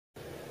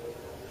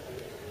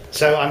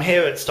So I'm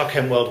here at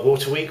Stockholm World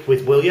Water Week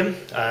with William,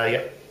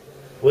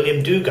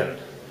 William Dougan.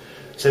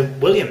 So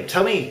William,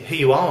 tell me who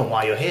you are and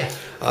why you're here.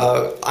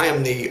 I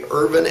am the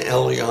Irvin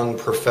L. Young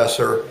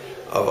Professor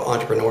of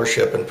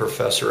Entrepreneurship and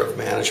Professor of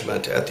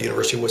Management at the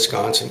University of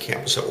Wisconsin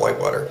campus at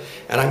Whitewater.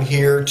 And I'm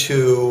here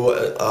to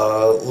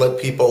let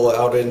people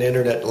out in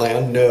internet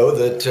land know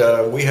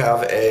that we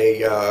have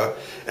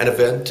an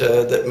event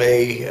that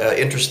may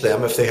interest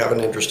them if they have an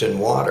interest in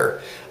water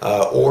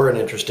or an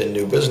interest in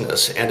new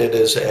business. And it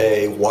is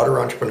a Water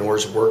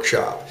Entrepreneurs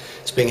Workshop.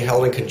 It's being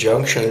held in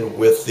conjunction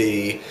with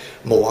the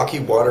Milwaukee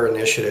Water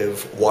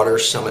Initiative Water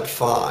Summit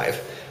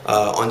 5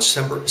 on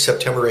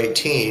September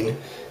 18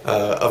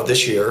 of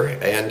this year,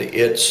 and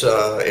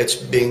it's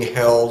being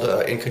held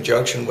in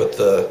conjunction with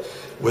the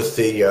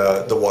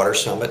Water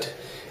Summit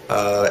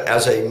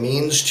as a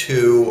means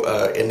to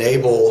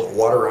enable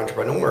water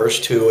entrepreneurs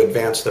to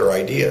advance their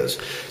ideas.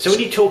 So when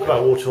you talk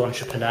about water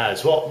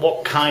entrepreneurs,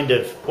 what kind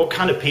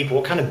of people,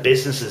 what kind of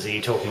businesses are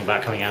you talking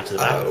about coming out of the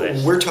back of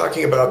this? We're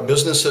talking about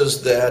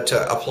businesses that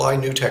apply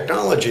new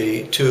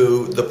technology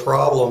to the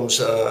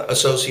problems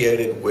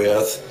associated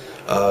with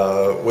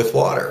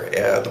water,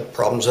 the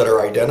problems that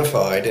are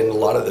identified in a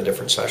lot of the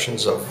different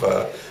sessions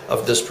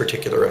of this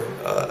particular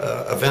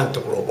event,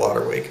 the World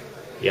Water Week.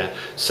 Yeah.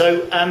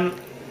 So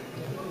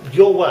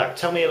your work.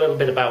 Tell me a little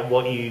bit about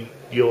what you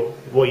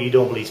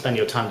normally spend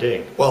your time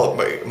doing. Well,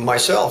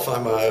 myself,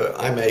 I'm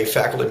a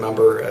faculty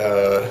member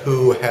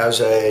who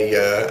has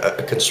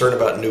a concern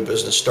about new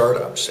business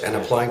startups and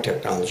applying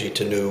technology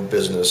to new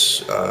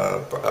business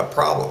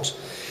problems.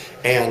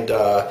 And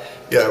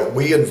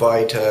we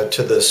invite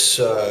to this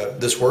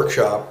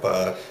workshop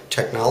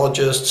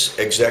technologists,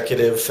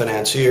 executive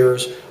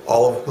financiers,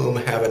 all of whom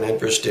have an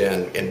interest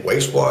in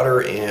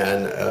wastewater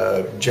and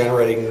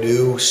generating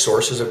new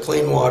sources of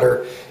clean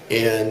water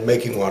and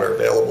making water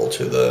available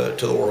to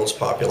the world's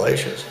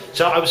populations.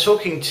 So I was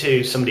talking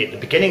to somebody at the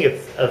beginning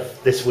of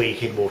this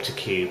week in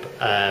WaterCube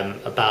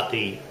about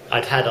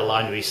I'd had a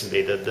line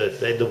recently that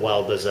in the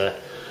world there's a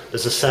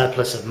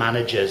surplus of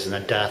managers and a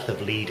dearth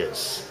of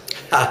leaders.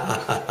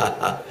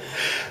 And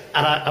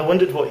I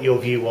wondered what your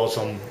view was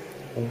on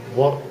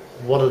what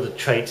are the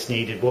traits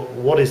needed.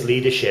 What is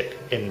leadership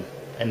in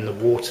the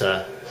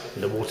water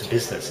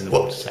business, in the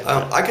water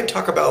sector? I can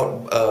talk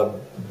about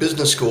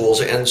business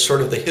schools and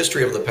sort of the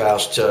history of the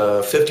past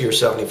 50 or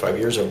 75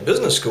 years of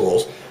business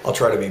schools. I'll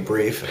try to be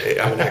brief.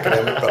 I'm an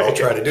academic, but I'll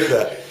try to do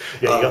that.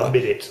 Yeah, you got a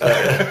minute.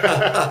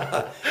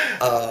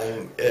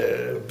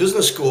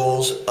 Business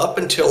schools, up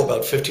until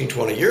about 15,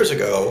 20 years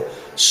ago,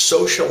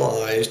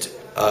 socialized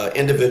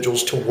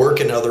individuals to work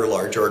in other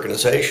large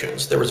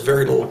organizations. There was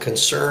very little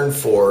concern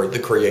for the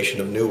creation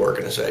of new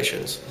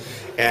organizations.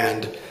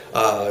 And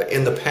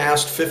in the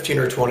past 15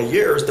 or 20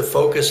 years, the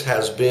focus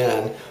has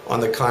been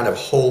on the kind of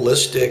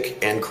holistic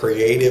and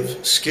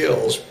creative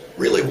skills,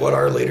 really what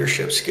are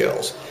leadership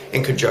skills,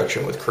 in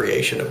conjunction with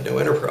creation of new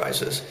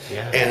enterprises.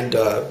 Yeah. And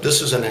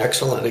this is an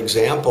excellent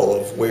example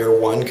of where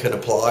one can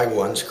apply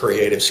one's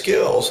creative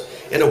skills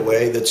in a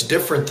way that's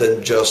different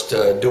than just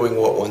doing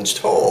what one's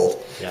told.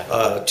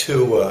 Yeah.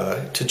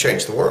 To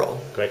change the world.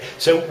 Great.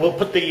 So we'll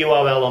put the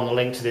URL on the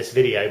link to this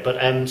video,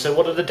 but so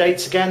what are the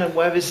dates again and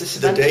where is this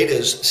event? The date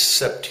is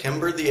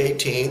September the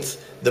 18th.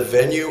 The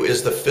venue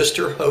is the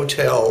Pfister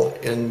Hotel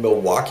in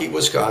Milwaukee,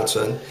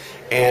 Wisconsin,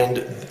 and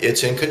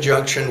it's in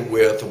conjunction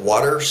with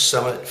Water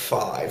Summit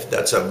 5.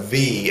 That's a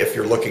V if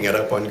you're looking it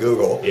up on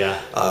Google.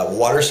 Yeah.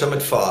 Water Summit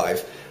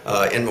 5.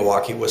 In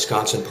Milwaukee,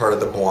 Wisconsin, part of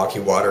the Milwaukee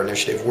Water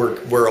Initiative.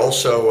 We're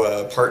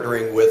also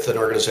partnering with an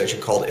organization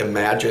called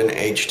Imagine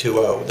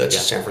H2O. That's a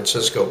San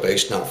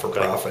Francisco-based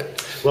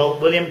not-for-profit. Well,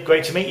 William,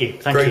 great to meet you.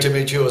 Thank you. Great to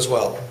meet you as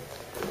well.